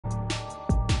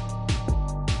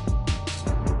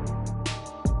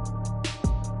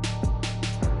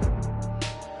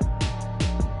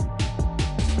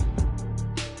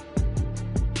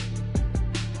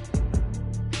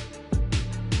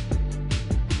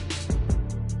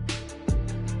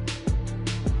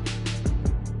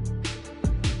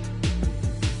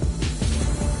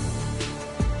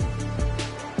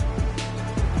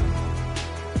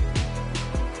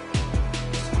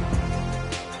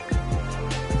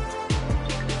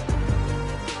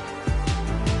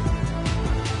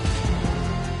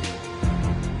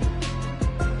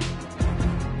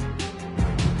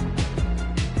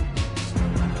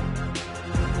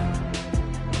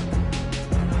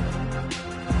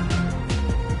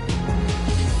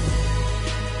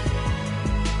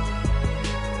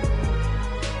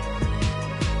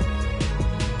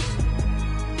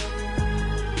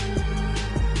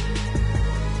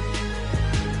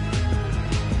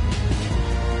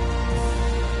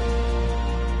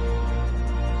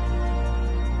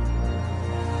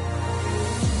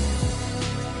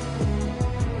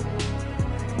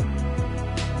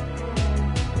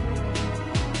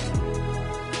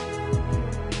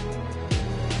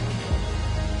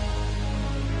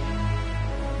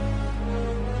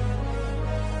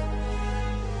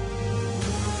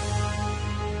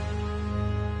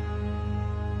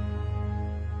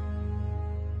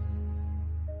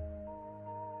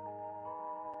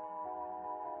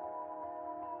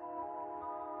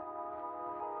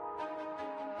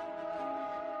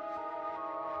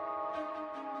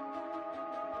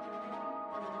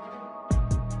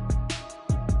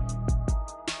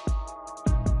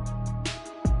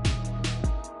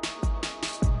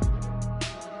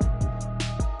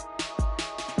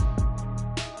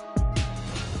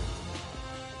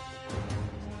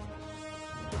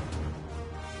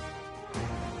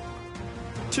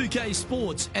2K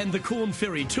Sports and the Corn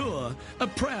Ferry Tour are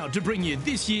proud to bring you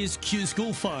this year's Q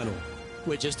School Final.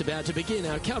 We're just about to begin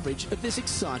our coverage of this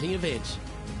exciting event.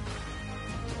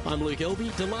 I'm Luke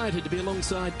Elby, delighted to be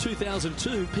alongside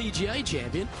 2002 PGA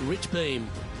champion Rich Beem.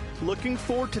 Looking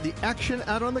forward to the action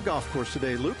out on the golf course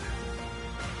today, Luke.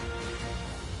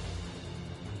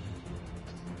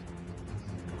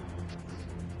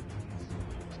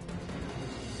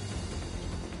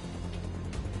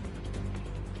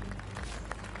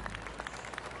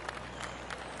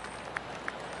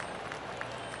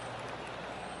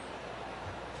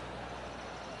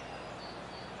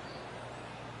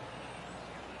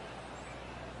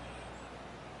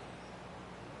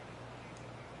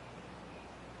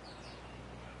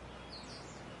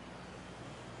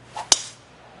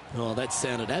 Oh, that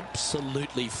sounded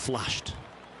absolutely flushed.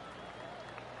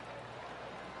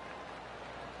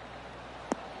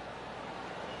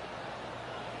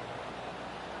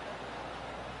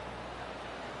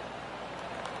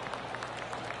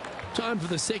 Time for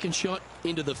the second shot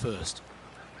into the first.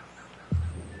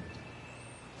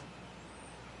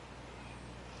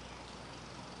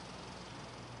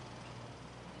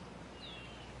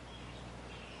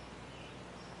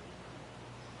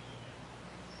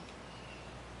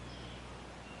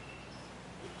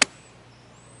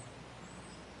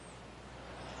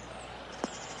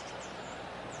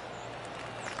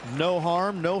 No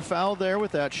harm, no foul there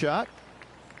with that shot.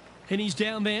 And he's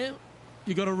down there.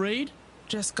 You got a read?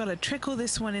 Just got to trickle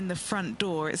this one in the front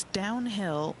door. It's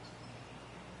downhill.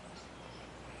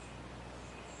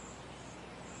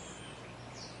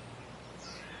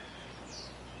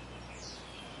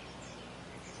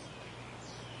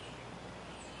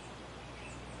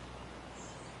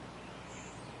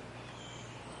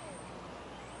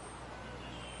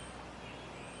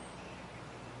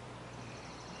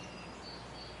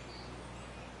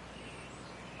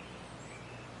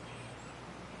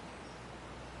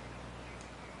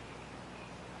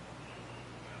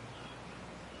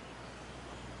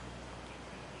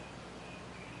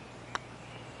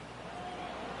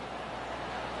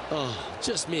 Oh,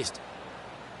 just missed.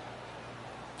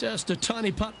 Just a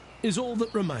tiny putt is all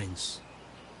that remains.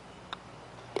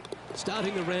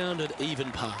 Starting the round at even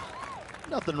par.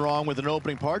 Nothing wrong with an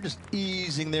opening par, just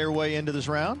easing their way into this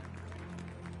round.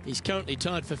 He's currently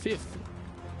tied for fifth.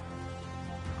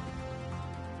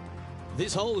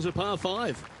 This hole is a par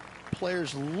 5.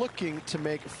 Players looking to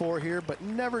make 4 here, but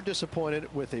never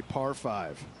disappointed with a par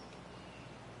 5.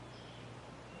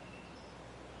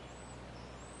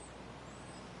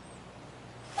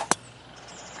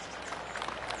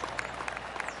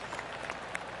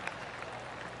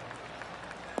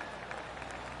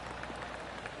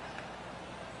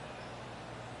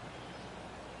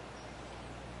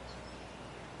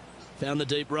 Found the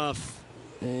deep rough.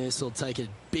 This will take a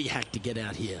big hack to get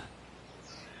out here.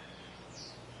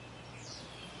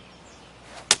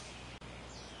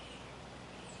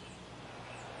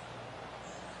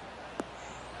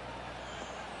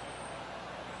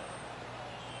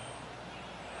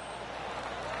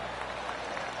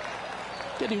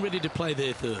 Getting ready to play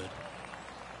their third.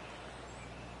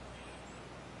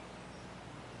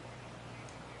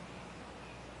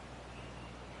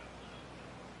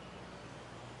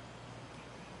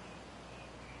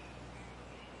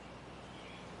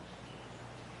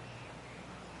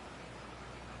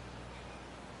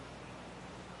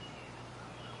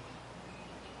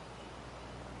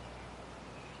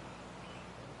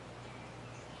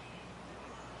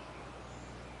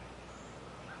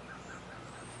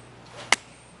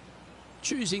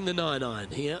 Choosing the 9-iron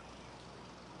here.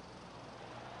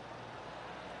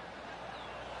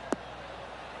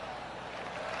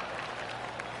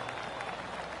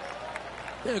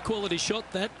 A quality shot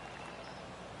that.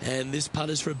 And this putt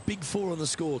is for a big 4 on the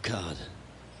scorecard.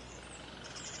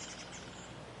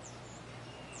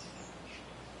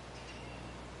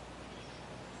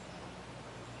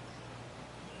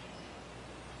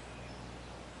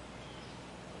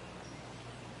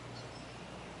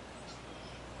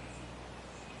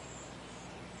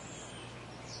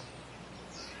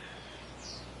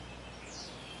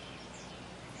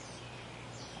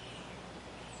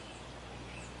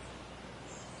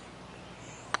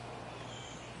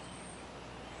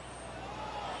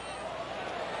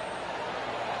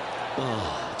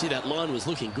 Oh, gee, that line was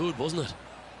looking good, wasn't it?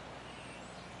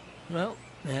 Well,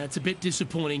 it's a bit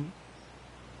disappointing.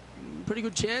 Pretty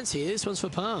good chance here. This one's for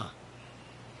par.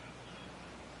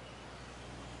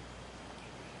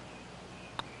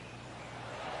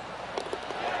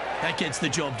 That gets the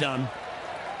job done.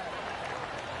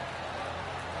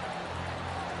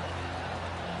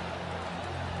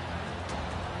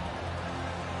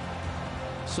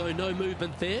 So no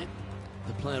movement there.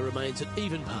 The player remains at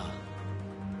even par.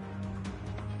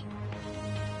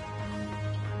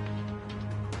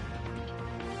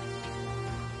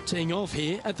 Teeing off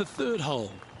here at the third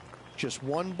hole. Just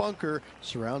one bunker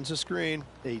surrounds the screen.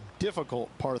 A difficult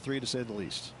par 3 to say the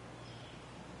least.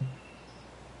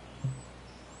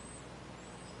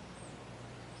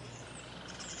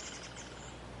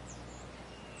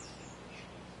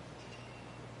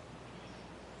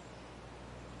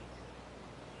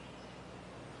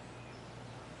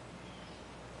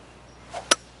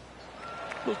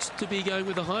 Looks to be going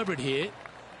with a hybrid here.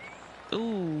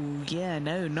 Ooh, yeah,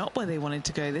 no, not where they wanted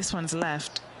to go. This one's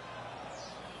left.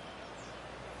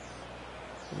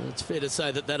 Well, it's fair to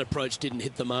say that that approach didn't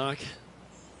hit the mark.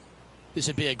 This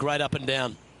would be a great up and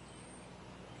down.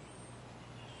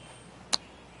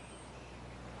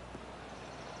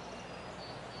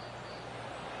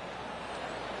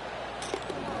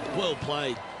 Well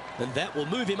played. And that will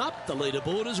move him up the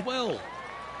leaderboard as well.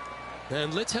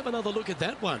 And let's have another look at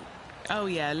that one. Oh,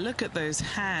 yeah, look at those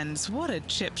hands. What a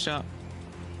chip shot.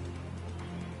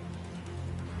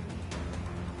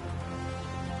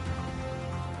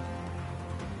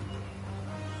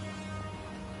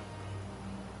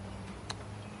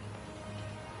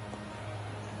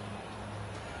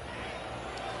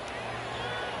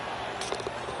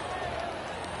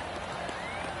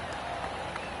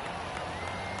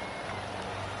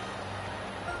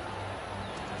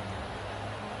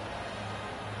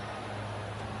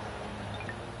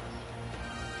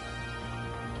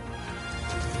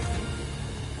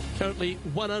 Currently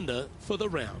 1 under for the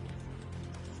round.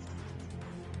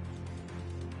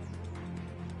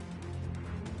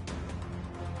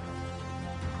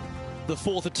 The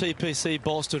fourth at TPC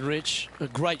Boston, Rich. A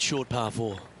great short par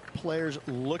 4. Players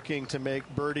looking to make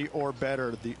birdie or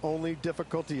better. The only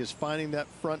difficulty is finding that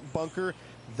front bunker.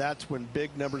 That's when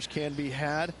big numbers can be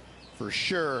had. For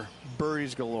sure,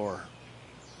 birdies galore.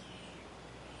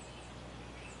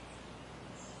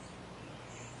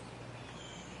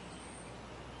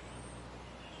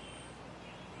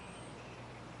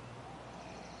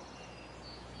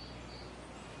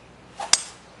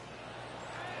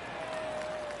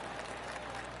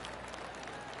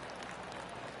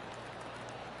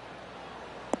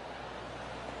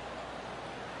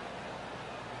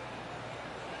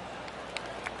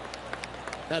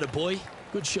 Atta boy,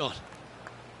 good shot.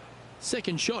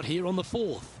 Second shot here on the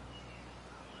fourth.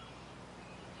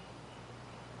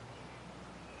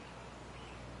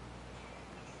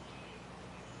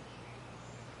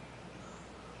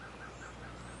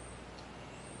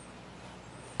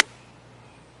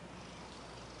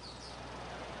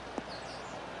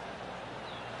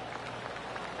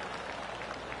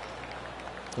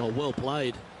 Oh, well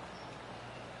played.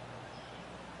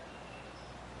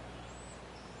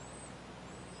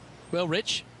 Well,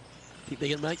 Rich, think they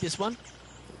can make this one?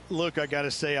 Look, I got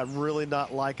to say, I'm really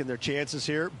not liking their chances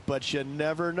here, but you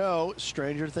never know.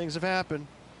 Stranger things have happened.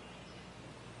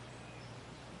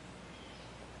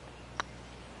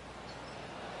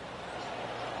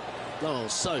 Oh,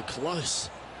 so close.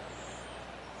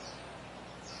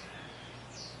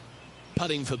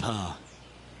 Putting for par.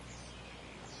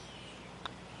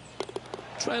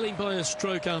 Trailing by a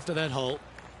stroke after that hole.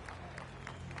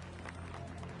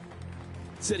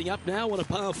 Setting up now on a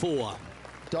par 4.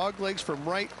 Dog legs from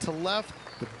right to left.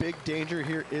 The big danger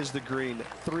here is the green.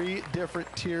 3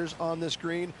 different tiers on this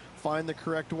green. Find the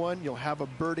correct one. You'll have a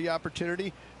birdie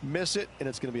opportunity. Miss it, and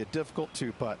it's going to be a difficult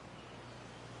 2-putt.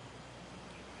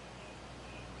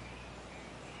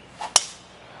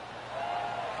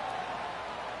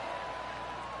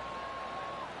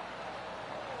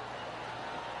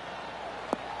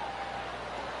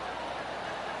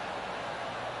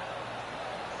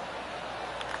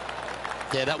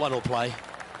 Yeah, that one will play.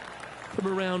 From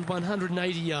around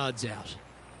 180 yards out.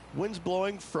 Wind's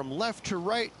blowing from left to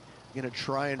right. Going to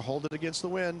try and hold it against the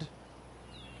wind.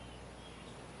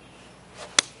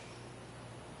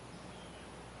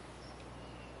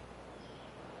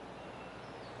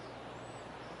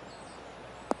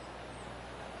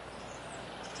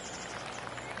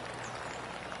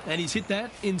 And he's hit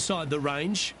that inside the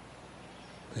range.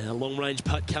 Now, long range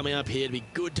putt coming up here. It'd be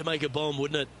good to make a bomb,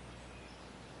 wouldn't it?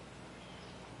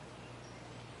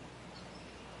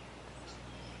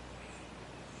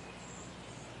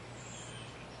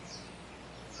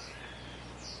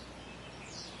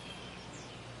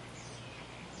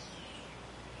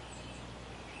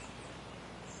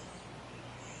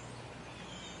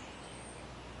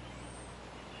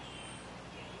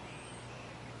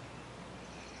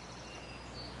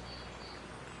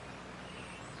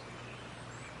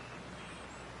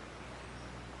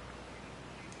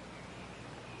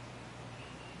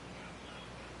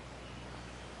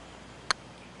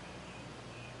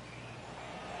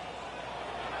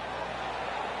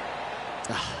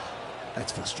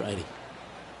 That's frustrating.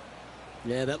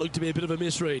 Yeah, that looked to be a bit of a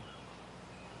misread.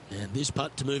 And this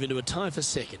putt to move into a tie for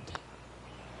second.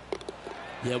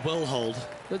 Yeah, well hold.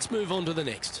 Let's move on to the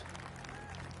next.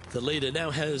 The leader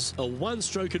now has a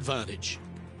one-stroke advantage.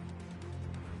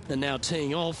 And now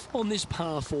teeing off on this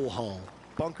par 4 hole.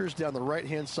 Bunkers down the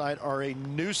right-hand side are a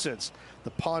nuisance.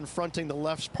 The pond fronting the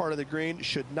left part of the green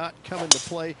should not come into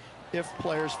play if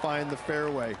players find the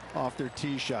fairway off their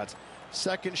tee shots.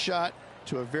 Second shot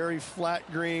to a very flat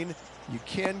green. You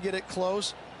can get it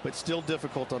close, but still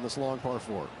difficult on this long par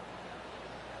 4.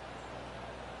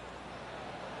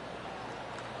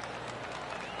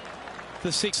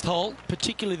 The sixth hole,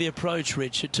 particularly the approach,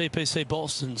 Rich, at TPC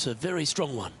Boston's a very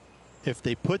strong one. If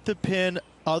they put the pin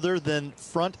other than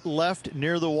front left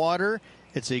near the water,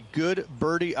 it's a good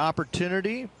birdie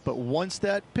opportunity. But once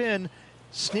that pin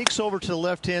sneaks over to the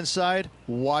left-hand side,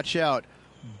 watch out.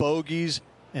 Bogeys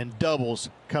and doubles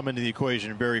come into the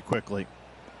equation very quickly.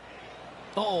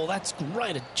 Oh, that's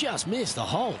great. It just missed the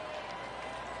hole.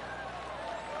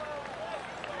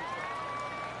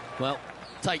 Well,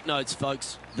 take notes,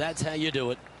 folks. That's how you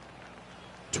do it.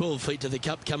 12 feet to the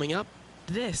cup coming up.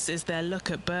 This is their look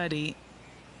at birdie.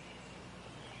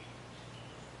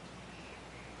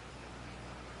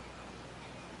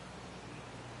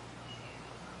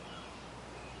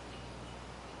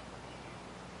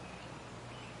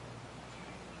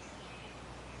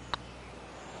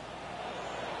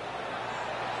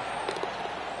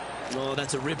 Oh,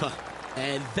 that's a ripper.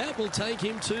 And that will take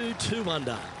him to 2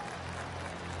 under.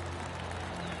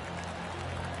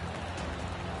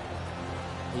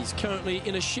 He's currently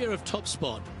in a share of top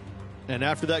spot. And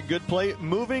after that good play,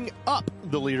 moving up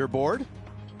the leaderboard.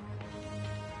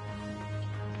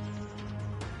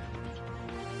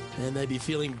 And they'd be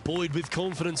feeling buoyed with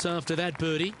confidence after that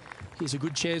birdie. Here's a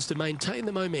good chance to maintain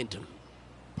the momentum.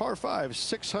 Par 5,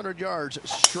 600 yards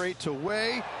straight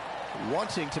away.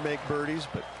 Wanting to make birdies,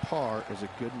 but par is a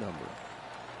good number.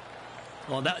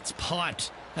 Oh, that's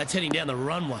piped. That's heading down the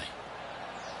runway.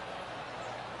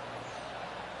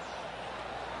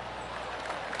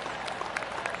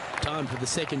 Time for the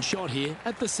second shot here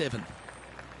at the 7th.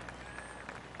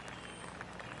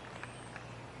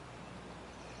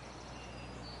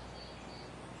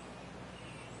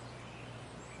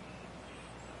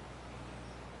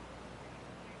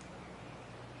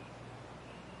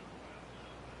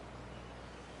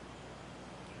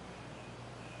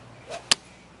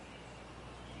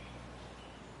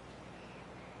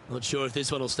 Not sure if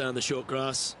this one will stay on the short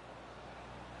grass.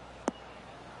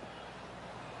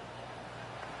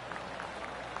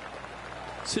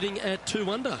 Sitting at 2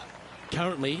 under.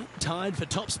 Currently tied for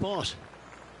top spot.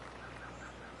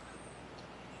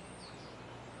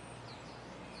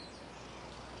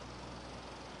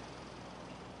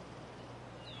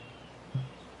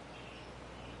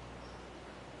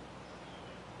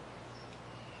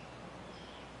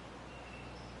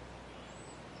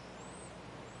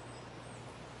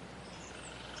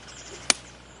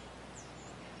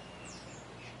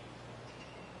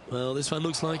 Well, this one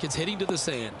looks like it's heading to the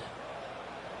sand.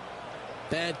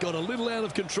 That got a little out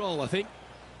of control, I think.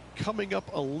 Coming up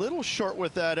a little short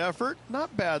with that effort.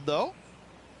 Not bad, though.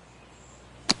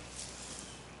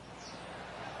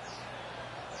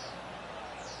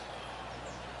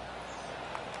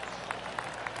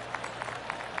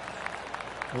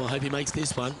 Well, I hope he makes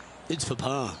this one. It's for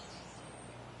par.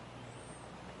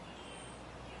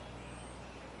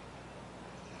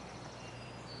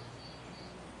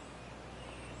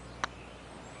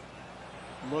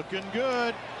 Looking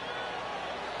good.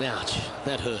 Ouch,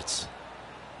 that hurts.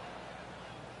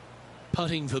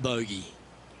 Putting for bogey.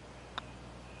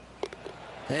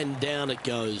 And down it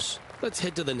goes. Let's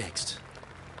head to the next.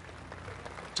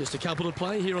 Just a couple to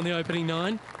play here on the opening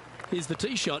 9. Here's the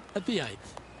tee shot at the 8th.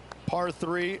 Par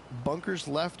 3, bunkers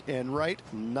left and right.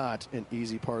 Not an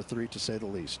easy par 3, to say the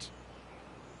least.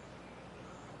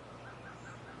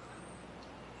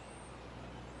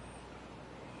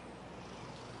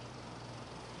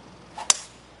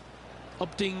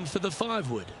 Opting for the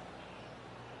 5 wood.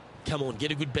 Come on,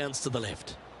 get a good bounce to the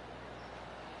left.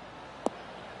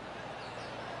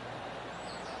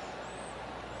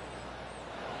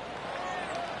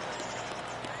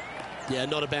 Yeah,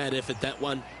 not a bad effort, that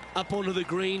one. Up onto the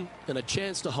green and a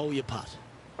chance to hole your putt.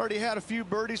 Already had a few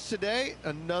birdies today.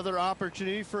 Another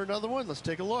opportunity for another one. Let's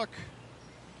take a look.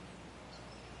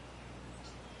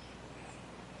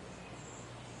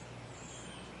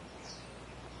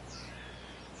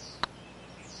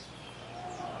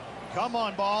 Come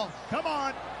on, ball. Come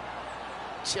on.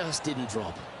 Just didn't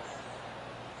drop.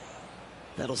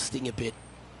 That'll sting a bit.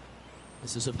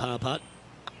 This is a par putt.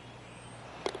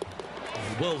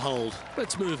 Well hold.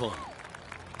 Let's move on.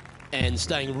 And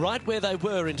staying right where they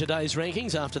were in today's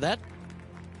rankings after that.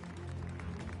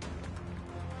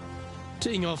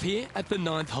 Teeing off here at the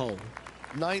 9th hole.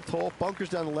 9th hole, bunkers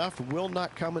down the left will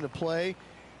not come into play,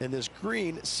 and this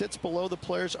green sits below the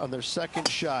players on their second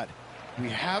shot. We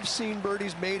have seen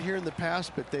birdies made here in the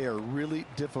past, but they are really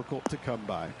difficult to come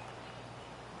by.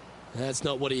 That's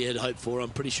not what he had hoped for, I'm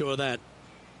pretty sure of that.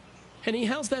 Henny,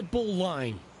 how's that ball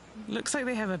lying? Looks like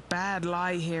they have a bad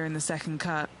lie here in the second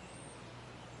cut.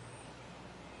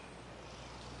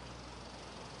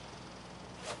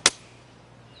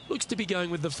 Looks to be going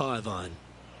with the 5-iron.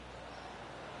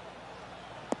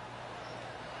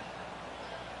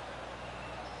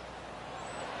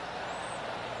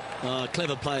 Oh,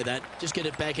 clever play that. Just get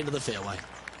it back into the fairway.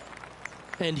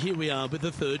 And here we are with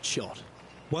the 3rd shot.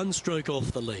 1 stroke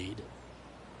off the lead.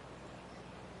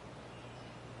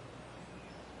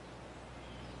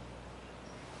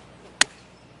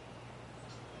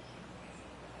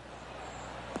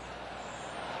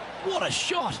 What a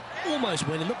shot! Almost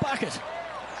went in the bucket.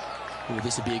 Oh,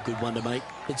 this would be a good one to make.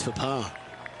 It's for par.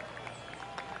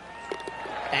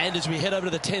 And as we head over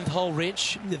to the 10th hole,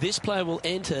 Rich, this player will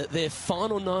enter their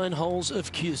final 9 holes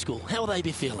of Q School. How will they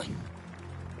be feeling?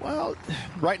 Well,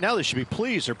 right now they should be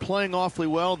pleased. They're playing awfully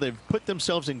well. They've put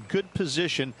themselves in good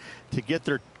position to get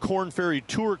their Korn Ferry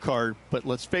Tour card. But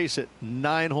let's face it,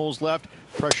 9 holes left.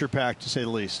 Pressure packed, to say the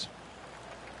least.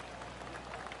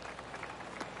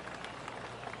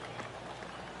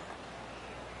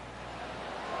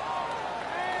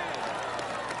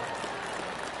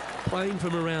 Playing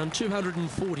from around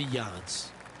 240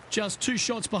 yards. Just 2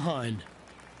 shots behind.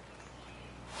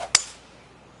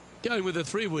 Going with a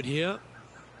 3-wood here.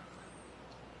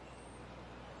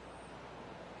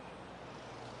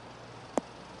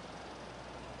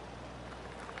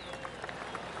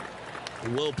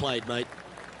 Well played, mate.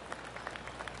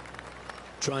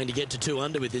 Trying to get to 2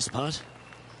 under with this putt.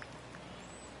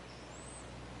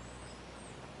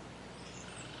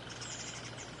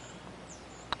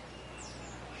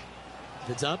 If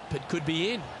it's up, it could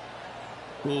be in.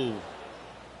 Ooh.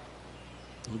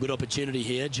 A good opportunity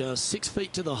here, just 6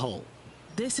 feet to the hole.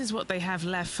 This is what they have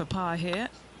left for par here.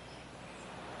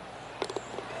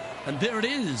 And there it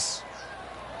is.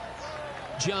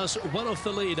 Just 1 off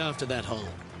the lead after that hole.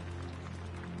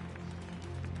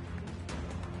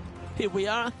 Here we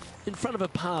are in front of a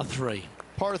par 3.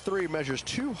 Par 3 measures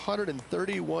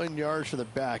 231 yards from the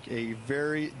back. A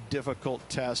very difficult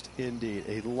test indeed.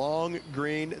 A long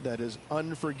green that is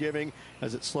unforgiving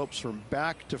as it slopes from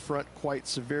back to front quite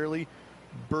severely.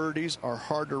 Birdies are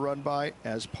hard to run by,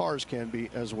 as pars can be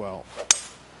as well.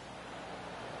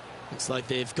 Looks like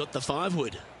they've got the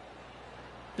 5-wood.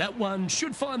 That one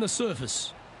should find the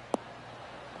surface.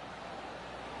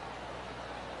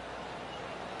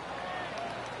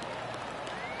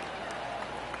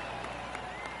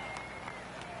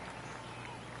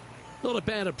 Not a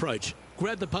bad approach.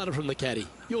 Grab the putter from the caddy.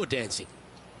 You're dancing.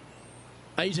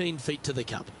 18 feet to the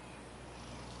cup.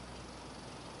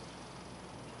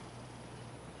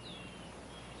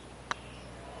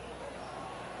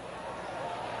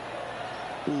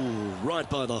 Ooh, right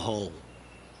by the hole.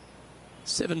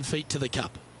 7 feet to the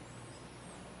cup.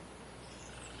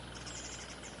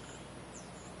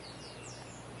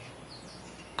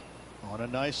 On a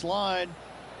nice line.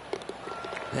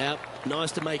 Now,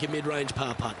 nice to make a mid-range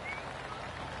par putt.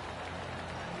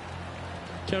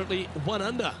 Currently 1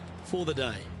 under for the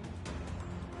day.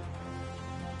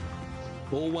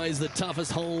 Always the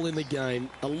toughest hole in the game.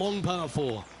 A long par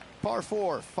 4. Par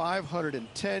 4,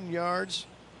 510 yards.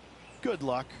 Good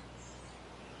luck.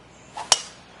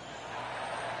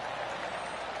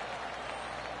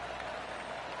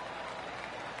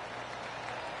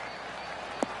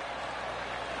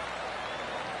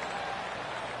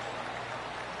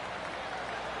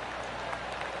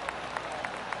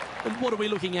 And what are we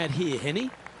looking at here, Henny?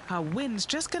 Our wind's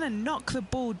just going to knock the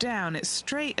ball down. It's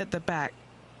straight at the back.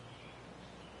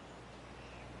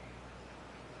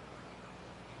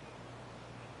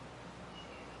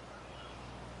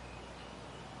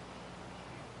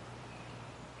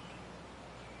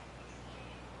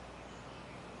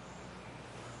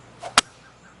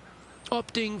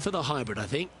 Opting for the hybrid, I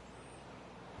think.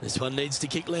 This one needs to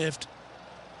kick left.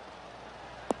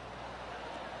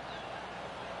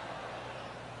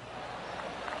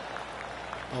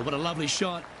 Oh, what a lovely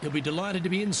shot. He'll be delighted to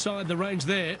be inside the range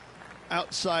there.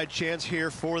 Outside chance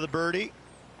here for the birdie.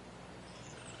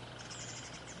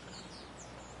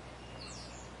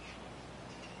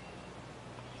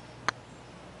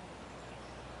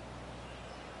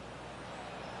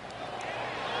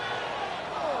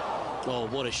 Oh,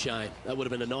 what a shame. That would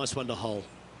have been a nice one to hole.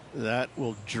 That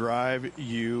will drive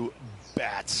you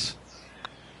bats.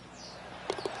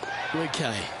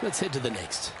 Okay, let's head to the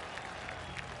next.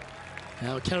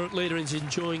 Our current leader is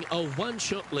enjoying a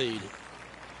one-shot lead.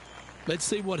 Let's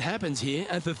see what happens here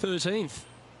at the 13th.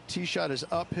 Tee shot is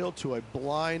uphill to a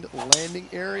blind landing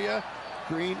area.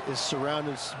 Green is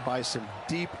surrounded by some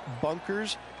deep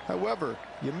bunkers. However,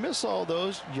 you miss all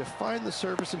those, you find the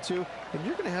surface in two, and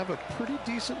you're going to have a pretty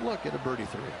decent look at a birdie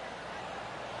 3.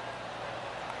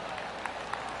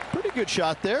 Pretty good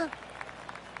shot there.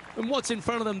 And what's in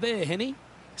front of them there, Henny?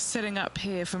 Setting up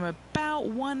here from about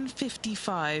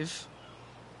 155.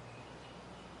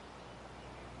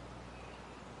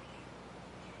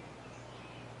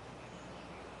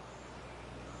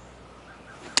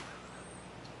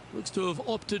 Looks to have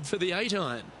opted for the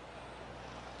 8-iron.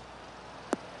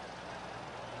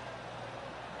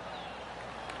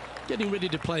 Getting ready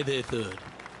to play their third.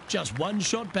 Just one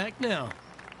shot back now.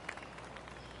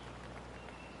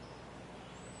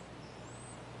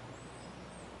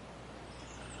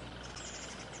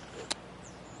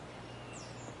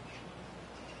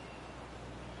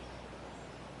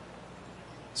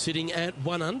 Sitting at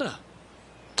 1 under.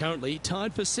 Currently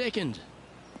tied for second.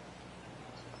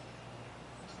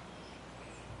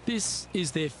 This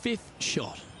is their 5th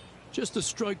shot. Just a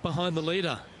stroke behind the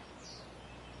leader.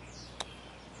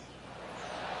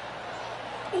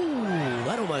 Ooh,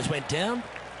 that almost went down.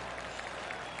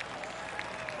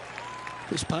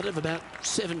 This putt of about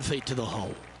 7 feet to the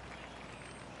hole.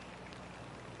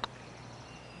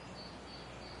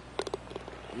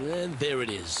 And there it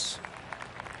is.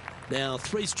 Now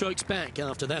 3 strokes back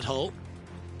after that hole.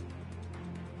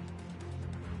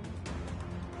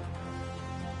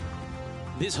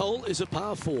 This hole is a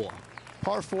par 4.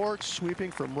 Par 4,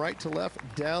 sweeping from right to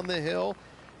left down the hill.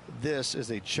 This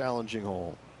is a challenging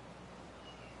hole.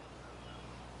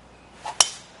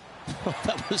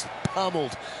 That was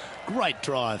pummeled. Great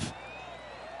drive.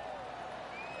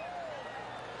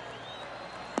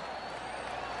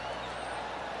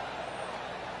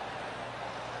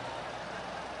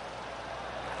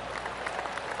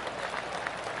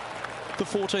 The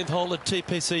 14th hole at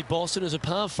TPC Boston is a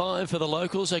par 5 for the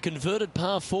locals, a converted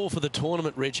par 4 for the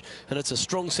tournament, Rich, and it's a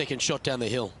strong second shot down the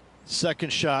hill.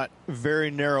 Second shot,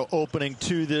 very narrow opening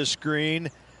to this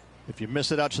green. If you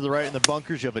miss it out to the right in the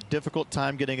bunkers, you have a difficult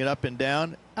time getting it up and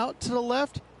down. Out to the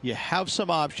left, you have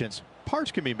some options.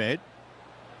 Pars can be made.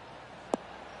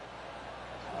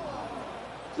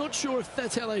 Not sure if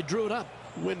that's how they drew it up.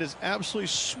 Wind is absolutely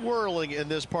swirling in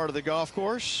this part of the golf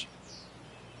course.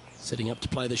 Setting up to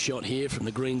play the shot here from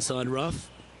the greenside rough.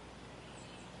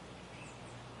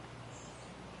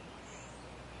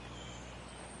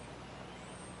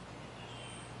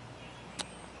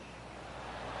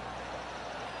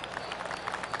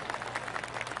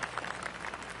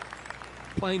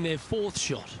 Playing their 4th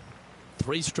shot.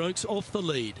 3 strokes off the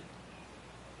lead.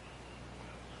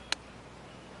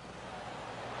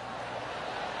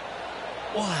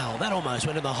 Wow, that almost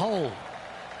went in the hole.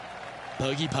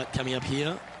 Bogey putt coming up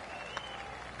here.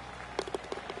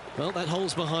 Well, that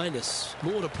hole's behind us.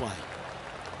 More to play.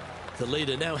 The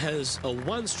leader now has a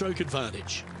 1-stroke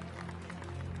advantage.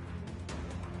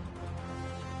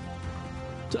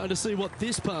 Time to see what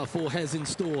this par 4 has in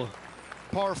store.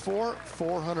 Par 4,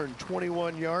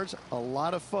 421 yards. A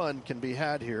lot of fun can be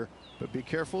had here, but be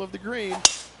careful of the green.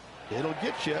 It'll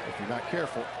get you if you're not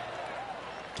careful.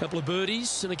 Couple of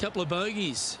birdies and a couple of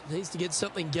bogeys. Needs to get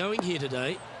something going here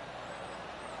today.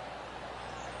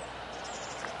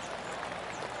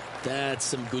 That's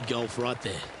some good golf right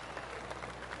there.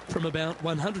 From about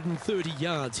 130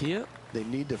 yards here. They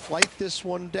need to flight this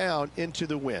one down into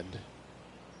the wind.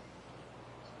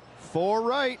 4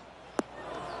 right.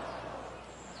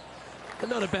 And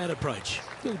not a bad approach.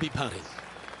 He'll be putting.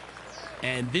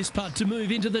 And this putt to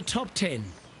move into the top 10.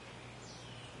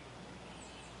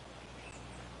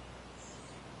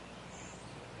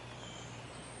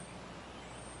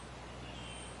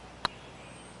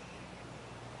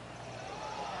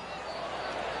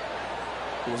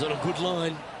 Was on a good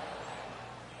line.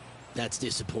 That's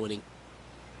disappointing.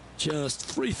 Just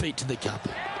 3 feet to the cup.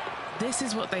 This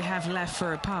is what they have left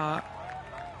for a par.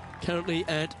 Currently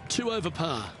at 2 over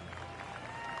par.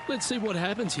 Let's see what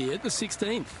happens here at the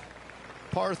 16th.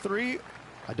 Par 3.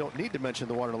 I don't need to mention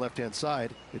the one on the left-hand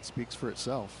side. It speaks for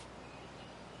itself.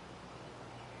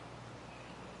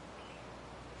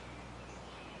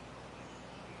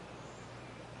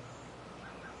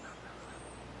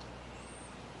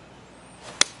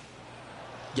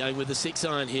 Going with the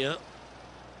 6-iron here.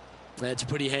 That's a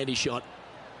pretty handy shot.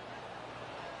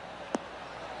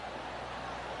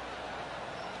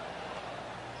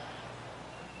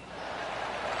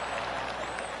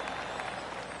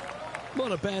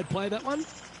 Not a bad play, that one.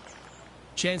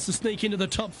 Chance to sneak into the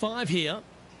top 5 here.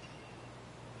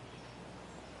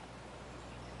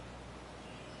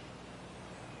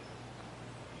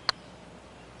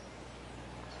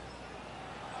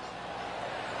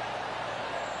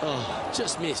 Oh,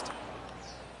 just missed.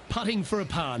 Putting for a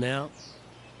par now.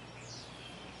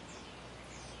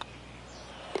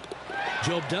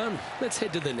 Job done. Let's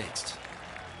head to the next.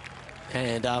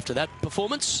 And after that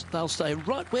performance, they'll stay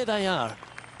right where they are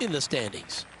in the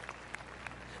standings.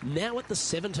 Now at the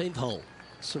 17th hole.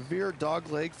 Severe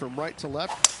dog leg from right to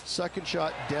left. Second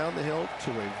shot down the hill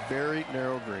to a very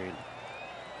narrow green.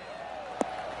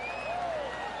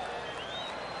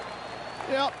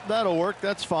 Yep, that'll work.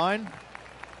 That's fine.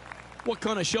 What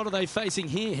kind of shot are they facing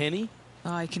here, Henny?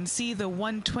 I can see the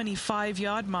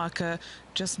 125-yard marker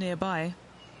just nearby.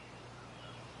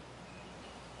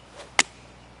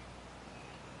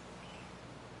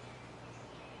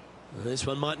 This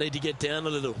one might need to get down a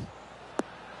little.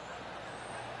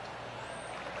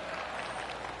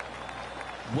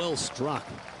 Well struck.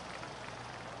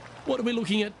 What are we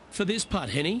looking at for this putt,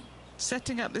 Henny?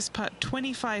 Setting up this putt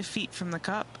 25 feet from the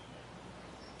cup.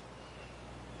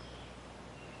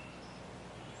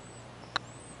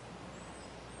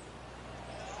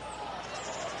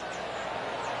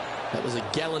 That was a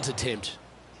gallant attempt.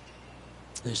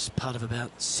 There's a putt of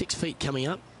about 6 feet coming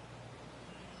up.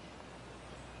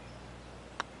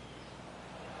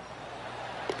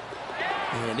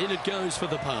 And in it goes for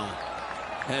the par.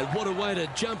 And what a way to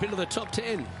jump into the top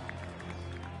 10.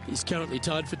 He's currently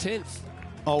tied for 10th.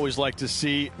 Always like to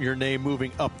see your name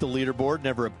moving up the leaderboard.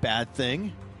 Never a bad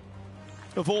thing.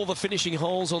 Of all the finishing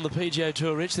holes on the PGA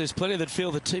Tour, Rich, there's plenty that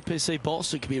feel that TPC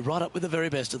Boston could be right up with the very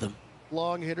best of them.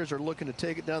 Long hitters are looking to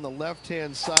take it down the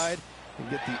left-hand side and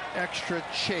get the extra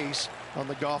chase on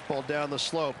the golf ball down the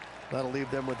slope. That'll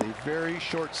leave them with a very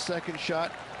short second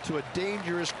shot to a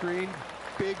dangerous green,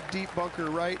 big deep bunker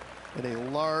right, and a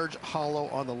large hollow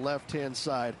on the left-hand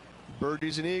side.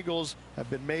 Birdies and eagles have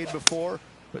been made before,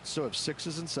 but so have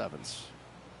 6s and 7s.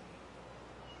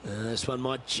 This one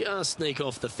might just sneak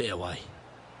off the fairway.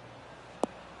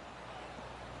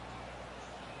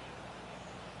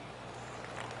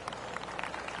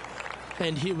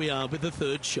 And here we are with the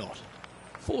third shot.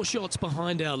 4 shots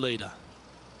behind our leader.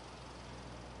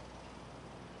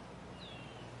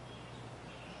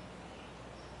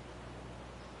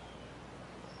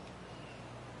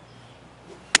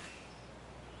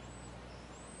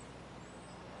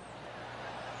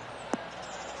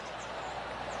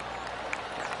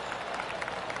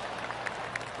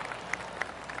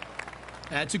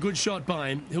 That's a good shot by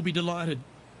him. He'll be delighted.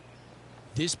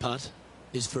 This putt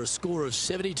is for a score of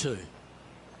 72.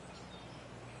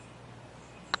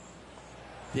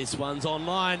 This one's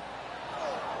online.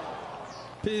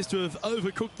 Appears to have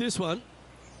overcooked this one.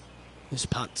 This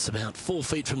putt's about 4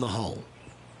 feet from the hole.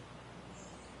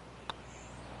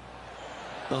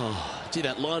 Oh, gee,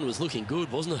 that line was looking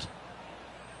good, wasn't it?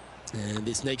 And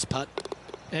this next putt.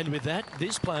 And with that,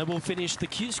 this player will finish the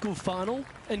Q School final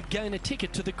and gain a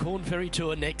ticket to the Corn Ferry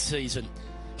Tour next season.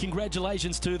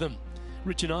 Congratulations to them.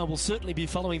 Rich and I will certainly be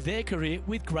following their career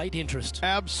with great interest.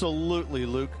 Absolutely,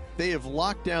 Luke. They have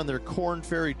locked down their Corn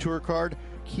Ferry Tour card.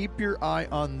 Keep your eye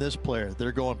on this player.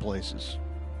 They're going places.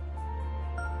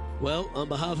 Well, on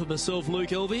behalf of myself, Luke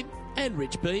Elvey, and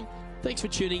Rich Beam, thanks for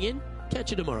tuning in.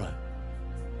 Catch you tomorrow.